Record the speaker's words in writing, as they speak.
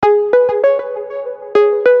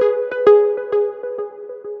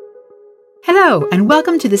Hello, and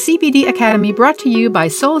welcome to the CBD Academy brought to you by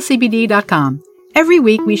soulcbd.com. Every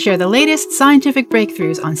week, we share the latest scientific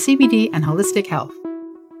breakthroughs on CBD and holistic health.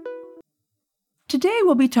 Today,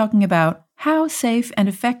 we'll be talking about how safe and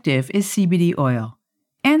effective is CBD oil?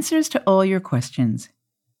 Answers to all your questions.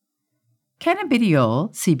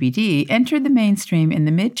 Cannabidiol, CBD, entered the mainstream in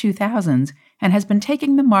the mid-2000s and has been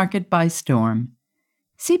taking the market by storm.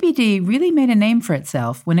 CBD really made a name for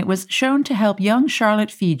itself when it was shown to help young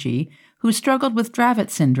Charlotte Figi, who struggled with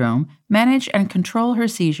Dravet syndrome, manage and control her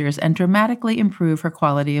seizures and dramatically improve her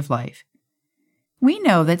quality of life. We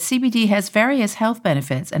know that CBD has various health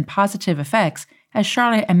benefits and positive effects, as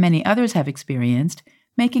Charlotte and many others have experienced,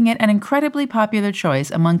 making it an incredibly popular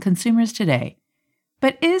choice among consumers today.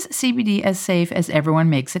 But is CBD as safe as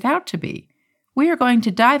everyone makes it out to be? We are going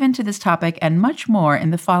to dive into this topic and much more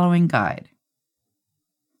in the following guide.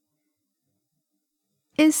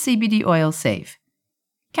 Is CBD oil safe?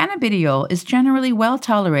 Cannabidiol is generally well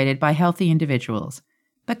tolerated by healthy individuals.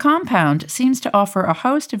 The compound seems to offer a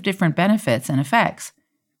host of different benefits and effects.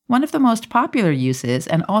 One of the most popular uses,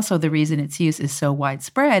 and also the reason its use is so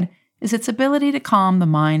widespread, is its ability to calm the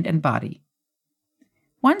mind and body.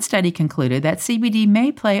 One study concluded that CBD may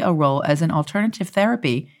play a role as an alternative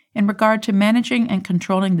therapy in regard to managing and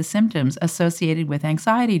controlling the symptoms associated with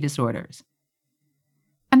anxiety disorders.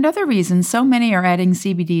 Another reason so many are adding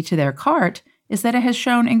CBD to their cart is that it has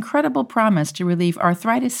shown incredible promise to relieve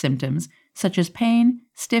arthritis symptoms such as pain,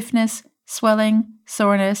 stiffness, swelling,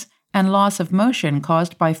 soreness, and loss of motion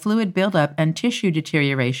caused by fluid buildup and tissue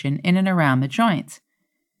deterioration in and around the joints.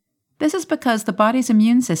 This is because the body's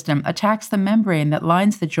immune system attacks the membrane that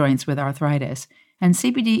lines the joints with arthritis, and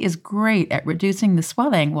CBD is great at reducing the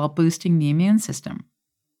swelling while boosting the immune system.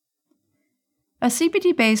 A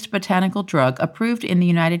CBD-based botanical drug approved in the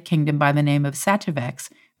United Kingdom by the name of Sativex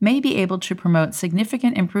may be able to promote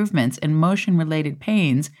significant improvements in motion-related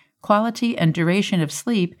pains, quality and duration of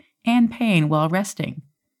sleep, and pain while resting.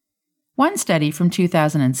 One study from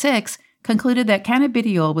 2006 concluded that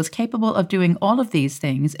cannabidiol was capable of doing all of these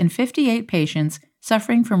things in 58 patients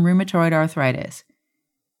suffering from rheumatoid arthritis.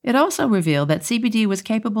 It also revealed that CBD was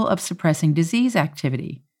capable of suppressing disease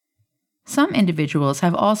activity. Some individuals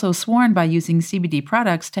have also sworn by using CBD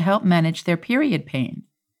products to help manage their period pain.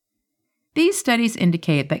 These studies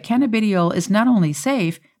indicate that cannabidiol is not only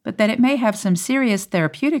safe, but that it may have some serious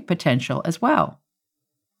therapeutic potential as well.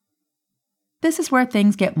 This is where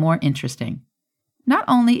things get more interesting. Not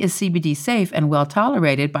only is CBD safe and well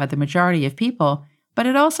tolerated by the majority of people, but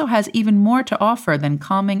it also has even more to offer than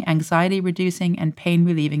calming, anxiety-reducing, and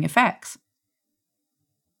pain-relieving effects.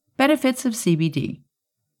 Benefits of CBD.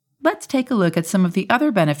 Let's take a look at some of the other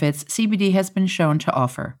benefits CBD has been shown to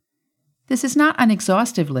offer. This is not an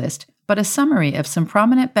exhaustive list, but a summary of some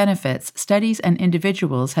prominent benefits studies and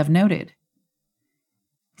individuals have noted.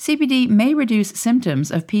 CBD may reduce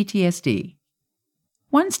symptoms of PTSD.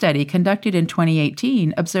 One study conducted in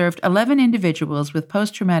 2018 observed 11 individuals with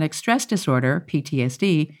post-traumatic stress disorder,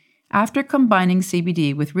 PTSD, after combining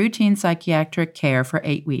CBD with routine psychiatric care for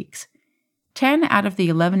 8 weeks. 10 out of the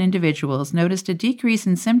 11 individuals noticed a decrease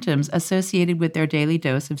in symptoms associated with their daily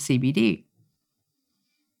dose of CBD.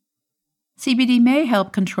 CBD may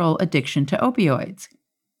help control addiction to opioids.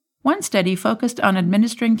 One study focused on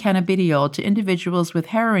administering cannabidiol to individuals with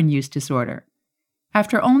heroin use disorder.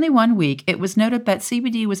 After only 1 week, it was noted that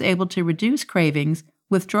CBD was able to reduce cravings,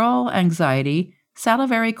 withdrawal anxiety,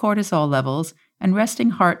 salivary cortisol levels, and resting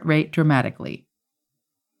heart rate dramatically.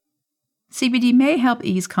 CBD may help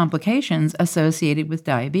ease complications associated with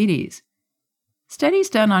diabetes. Studies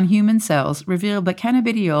done on human cells revealed that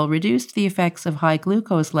cannabidiol reduced the effects of high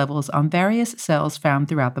glucose levels on various cells found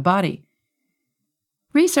throughout the body.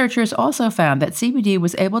 Researchers also found that CBD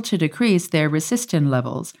was able to decrease their resistin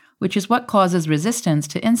levels, which is what causes resistance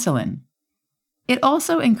to insulin. It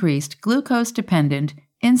also increased glucose-dependent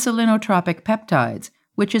insulinotropic peptides,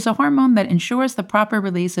 which is a hormone that ensures the proper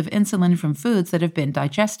release of insulin from foods that have been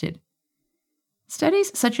digested.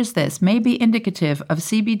 Studies such as this may be indicative of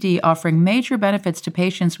CBD offering major benefits to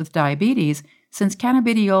patients with diabetes, since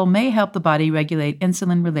cannabidiol may help the body regulate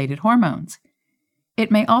insulin-related hormones.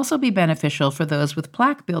 It may also be beneficial for those with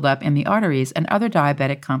plaque buildup in the arteries and other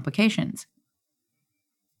diabetic complications.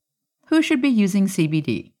 Who should be using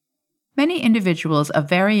CBD? Many individuals of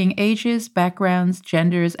varying ages, backgrounds,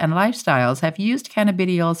 genders, and lifestyles have used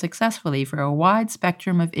cannabidiol successfully for a wide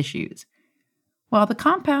spectrum of issues. While the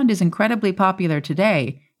compound is incredibly popular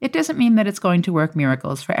today, it doesn't mean that it's going to work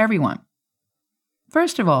miracles for everyone.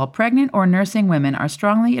 First of all, pregnant or nursing women are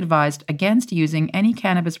strongly advised against using any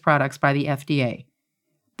cannabis products by the FDA.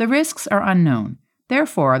 The risks are unknown.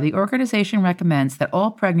 Therefore, the organization recommends that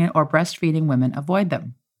all pregnant or breastfeeding women avoid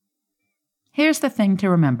them. Here's the thing to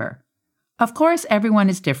remember. Of course, everyone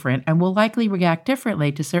is different and will likely react differently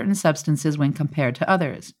to certain substances when compared to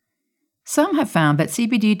others. Some have found that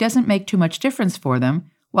CBD doesn't make too much difference for them,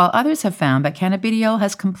 while others have found that cannabidiol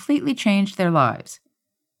has completely changed their lives.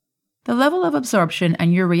 The level of absorption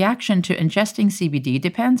and your reaction to ingesting CBD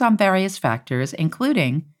depends on various factors,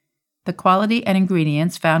 including the quality and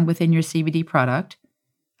ingredients found within your CBD product,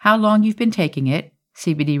 how long you've been taking it.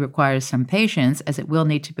 CBD requires some patience, as it will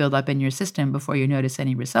need to build up in your system before you notice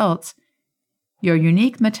any results, your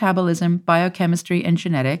unique metabolism, biochemistry, and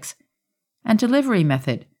genetics, and delivery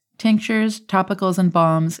method, tinctures, topicals and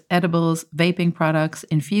balms, edibles, vaping products,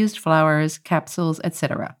 infused flowers, capsules,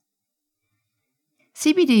 etc.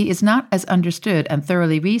 CBD is not as understood and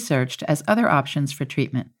thoroughly researched as other options for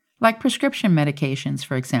treatment, like prescription medications,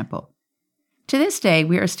 for example. To this day,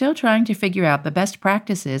 we are still trying to figure out the best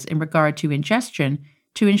practices in regard to ingestion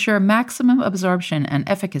to ensure maximum absorption and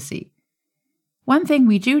efficacy. One thing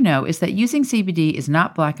we do know is that using CBD is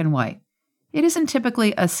not black and white. It isn't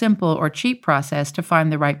typically a simple or cheap process to find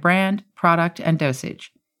the right brand, product, and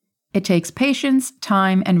dosage. It takes patience,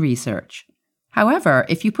 time, and research. However,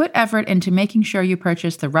 if you put effort into making sure you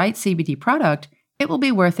purchase the right CBD product, it will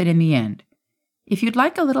be worth it in the end. If you'd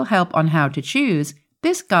like a little help on how to choose,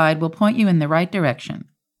 this guide will point you in the right direction.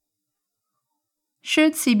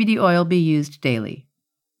 Should CBD oil be used daily?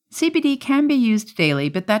 CBD can be used daily,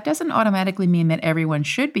 but that doesn't automatically mean that everyone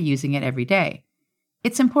should be using it every day.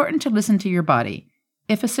 It's important to listen to your body.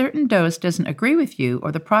 If a certain dose doesn't agree with you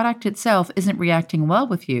or the product itself isn't reacting well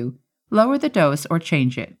with you, lower the dose or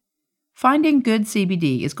change it. Finding good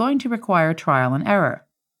CBD is going to require trial and error.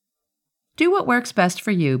 Do what works best for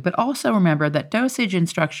you, but also remember that dosage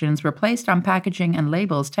instructions were placed on packaging and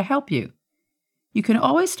labels to help you. You can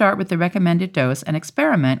always start with the recommended dose and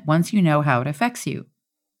experiment once you know how it affects you.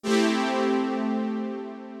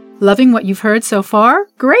 Loving what you've heard so far?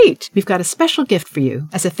 Great! We've got a special gift for you.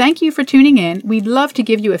 As a thank you for tuning in, we'd love to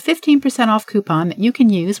give you a 15% off coupon that you can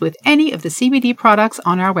use with any of the CBD products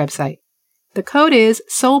on our website. The code is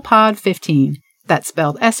SOLPOD15. That's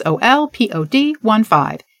spelled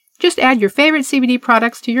SOLPOD15. Just add your favorite CBD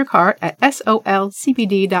products to your cart at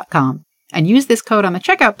solcbd.com and use this code on the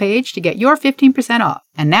checkout page to get your 15% off.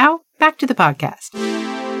 And now, back to the podcast.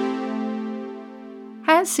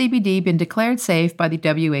 Has CBD been declared safe by the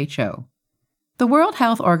WHO? The World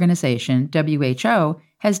Health Organization, WHO,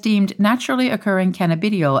 has deemed naturally occurring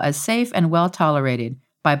cannabidiol as safe and well tolerated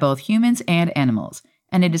by both humans and animals,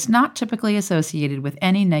 and it is not typically associated with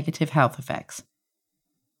any negative health effects.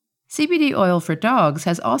 CBD oil for dogs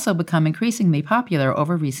has also become increasingly popular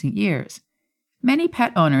over recent years. Many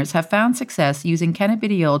pet owners have found success using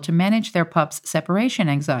cannabidiol to manage their pups' separation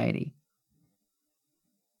anxiety.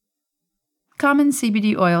 Common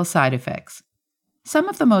CBD oil side effects. Some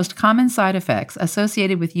of the most common side effects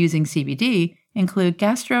associated with using CBD include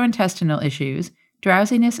gastrointestinal issues,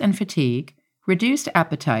 drowsiness and fatigue, reduced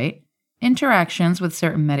appetite, interactions with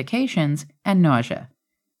certain medications, and nausea.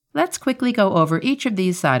 Let's quickly go over each of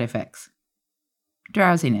these side effects.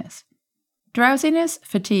 Drowsiness. Drowsiness,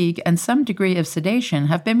 fatigue, and some degree of sedation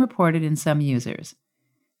have been reported in some users.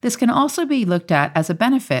 This can also be looked at as a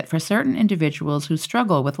benefit for certain individuals who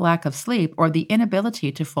struggle with lack of sleep or the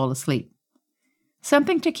inability to fall asleep.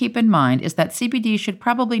 Something to keep in mind is that CBD should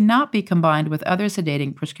probably not be combined with other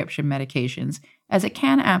sedating prescription medications, as it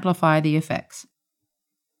can amplify the effects.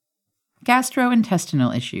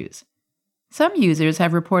 Gastrointestinal issues. Some users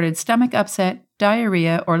have reported stomach upset,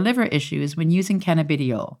 diarrhea, or liver issues when using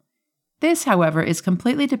cannabidiol. This, however, is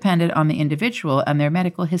completely dependent on the individual and their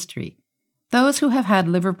medical history. Those who have had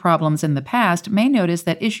liver problems in the past may notice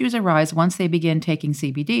that issues arise once they begin taking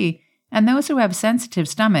CBD, and those who have sensitive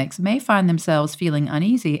stomachs may find themselves feeling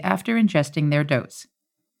uneasy after ingesting their dose.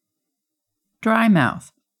 Dry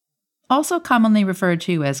mouth. Also commonly referred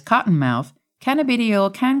to as cotton mouth,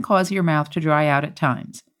 cannabidiol can cause your mouth to dry out at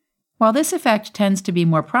times. While this effect tends to be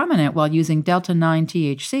more prominent while using delta-9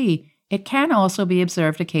 THC, it can also be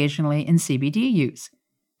observed occasionally in CBD use.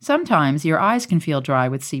 Sometimes your eyes can feel dry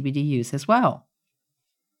with CBD use as well.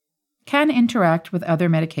 Can interact with other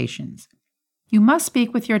medications. You must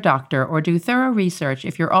speak with your doctor or do thorough research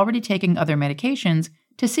if you're already taking other medications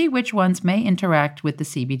to see which ones may interact with the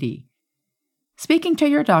CBD. Speaking to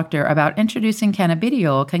your doctor about introducing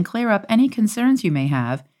cannabidiol can clear up any concerns you may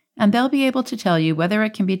have, and they'll be able to tell you whether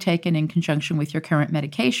it can be taken in conjunction with your current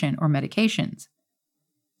medication or medications.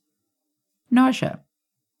 Nausea.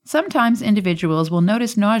 Sometimes individuals will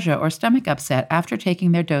notice nausea or stomach upset after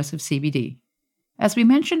taking their dose of CBD. As we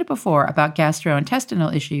mentioned before about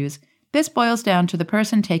gastrointestinal issues, This boils down to the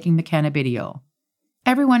person taking the cannabidiol.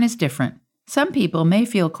 Everyone is different. Some people may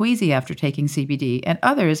feel queasy after taking CBD, and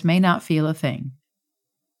others may not feel a thing.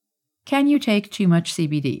 Can you take too much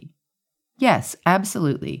CBD? Yes,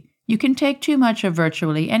 absolutely. You can take too much of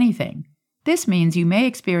virtually anything. This means you may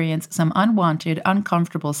experience some unwanted,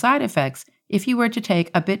 uncomfortable side effects if you were to take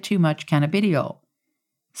a bit too much cannabidiol.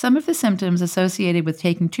 Some of the symptoms associated with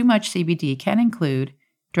taking too much CBD can include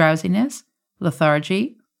drowsiness,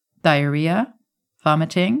 lethargy, diarrhea,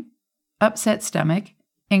 vomiting, upset stomach,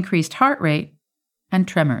 increased heart rate, and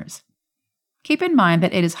tremors. Keep in mind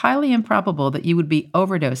that it is highly improbable that you would be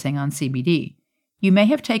overdosing on CBD. You may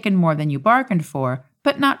have taken more than you bargained for,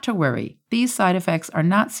 but not to worry. These side effects are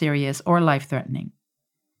not serious or life-threatening.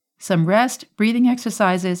 Some rest, breathing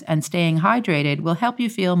exercises, and staying hydrated will help you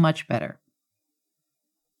feel much better.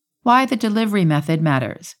 Why the delivery method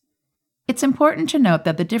matters. It's important to note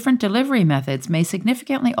that the different delivery methods may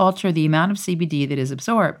significantly alter the amount of CBD that is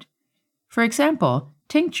absorbed. For example,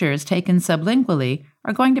 tinctures taken sublingually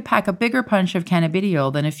are going to pack a bigger punch of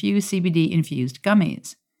cannabidiol than a few CBD-infused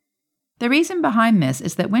gummies. The reason behind this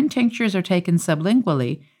is that when tinctures are taken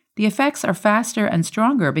sublingually, the effects are faster and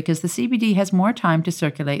stronger because the CBD has more time to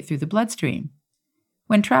circulate through the bloodstream.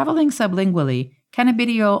 When traveling sublingually,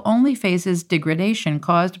 cannabidiol only faces degradation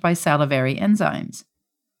caused by salivary enzymes.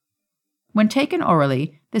 When taken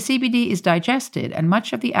orally, the CBD is digested and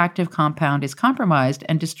much of the active compound is compromised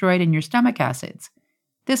and destroyed in your stomach acids.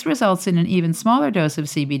 This results in an even smaller dose of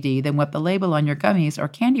CBD than what the label on your gummies or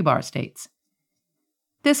candy bar states.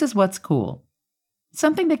 This is what's cool.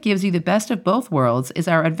 Something that gives you the best of both worlds is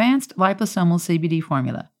our advanced liposomal CBD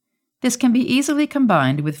formula. This can be easily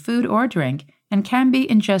combined with food or drink and can be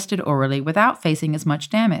ingested orally without facing as much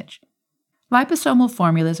damage. Liposomal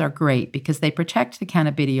formulas are great because they protect the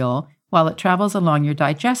cannabidiol while it travels along your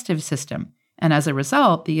digestive system, and as a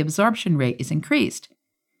result, the absorption rate is increased.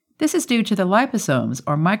 This is due to the liposomes,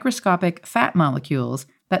 or microscopic fat molecules,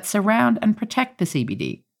 that surround and protect the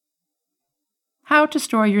CBD. How to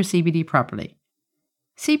store your CBD properly.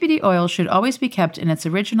 CBD oil should always be kept in its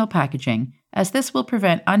original packaging, as this will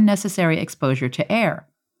prevent unnecessary exposure to air.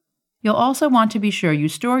 You'll also want to be sure you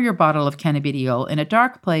store your bottle of cannabidiol in a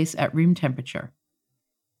dark place at room temperature.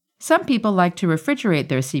 Some people like to refrigerate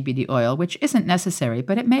their CBD oil, which isn't necessary,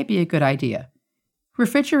 but it may be a good idea.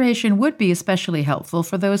 Refrigeration would be especially helpful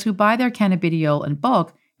for those who buy their cannabidiol in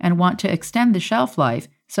bulk and want to extend the shelf life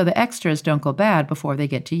so the extras don't go bad before they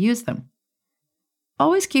get to use them.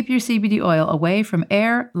 Always keep your CBD oil away from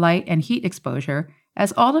air, light, and heat exposure,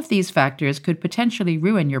 as all of these factors could potentially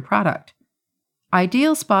ruin your product.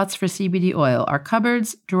 Ideal spots for CBD oil are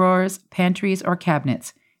cupboards, drawers, pantries, or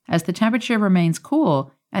cabinets, as the temperature remains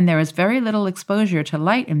cool and there is very little exposure to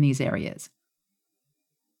light in these areas.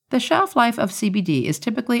 The shelf life of CBD is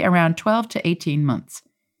typically around 12 to 18 months.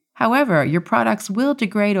 However, your products will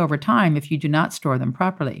degrade over time if you do not store them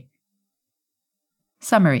properly.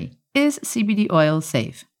 Summary. Is CBD oil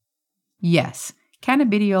safe? Yes,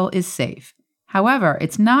 cannabidiol is safe. However,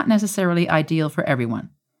 it's not necessarily ideal for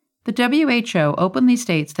everyone. The WHO openly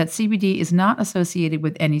states that CBD is not associated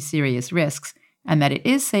with any serious risks and that it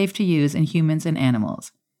is safe to use in humans and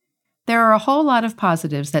animals. There are a whole lot of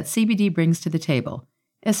positives that CBD brings to the table,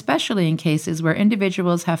 especially in cases where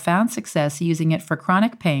individuals have found success using it for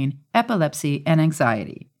chronic pain, epilepsy, and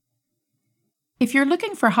anxiety. If you're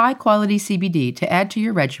looking for high-quality CBD to add to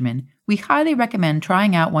your regimen, we highly recommend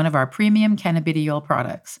trying out one of our premium cannabidiol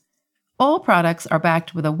products. All products are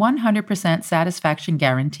backed with a 100% satisfaction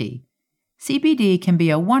guarantee. CBD can be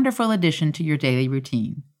a wonderful addition to your daily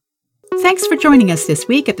routine. Thanks for joining us this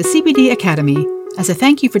week at the CBD Academy. As a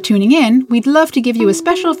thank you for tuning in, we'd love to give you a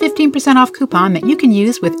special 15% off coupon that you can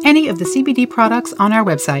use with any of the CBD products on our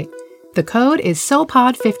website. The code is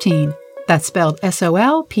SOLPOD15. That's spelled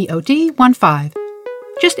SOLPOD15.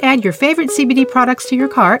 Just add your favorite CBD products to your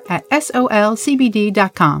cart at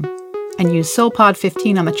solcbd.com and use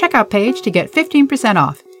SOLPOD15 on the checkout page to get 15%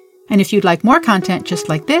 off. And if you'd like more content just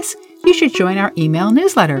like this, you should join our email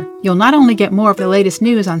newsletter. You'll not only get more of the latest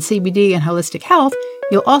news on CBD and holistic health,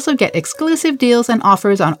 you'll also get exclusive deals and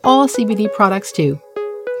offers on all CBD products too.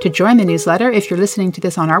 To join the newsletter, if you're listening to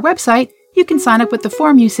this on our website, you can sign up with the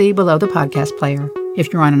form you see below the podcast player.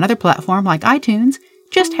 If you're on another platform like iTunes,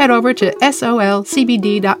 just head over to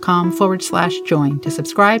solcbd.com/join to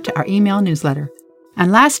subscribe to our email newsletter.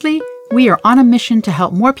 And lastly, we are on a mission to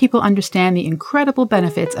help more people understand the incredible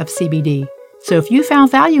benefits of CBD. So if you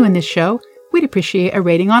found value in this show, we'd appreciate a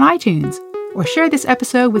rating on iTunes. Or share this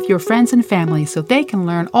episode with your friends and family so they can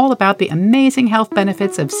learn all about the amazing health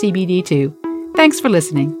benefits of CBD too. Thanks for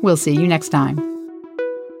listening. We'll see you next time.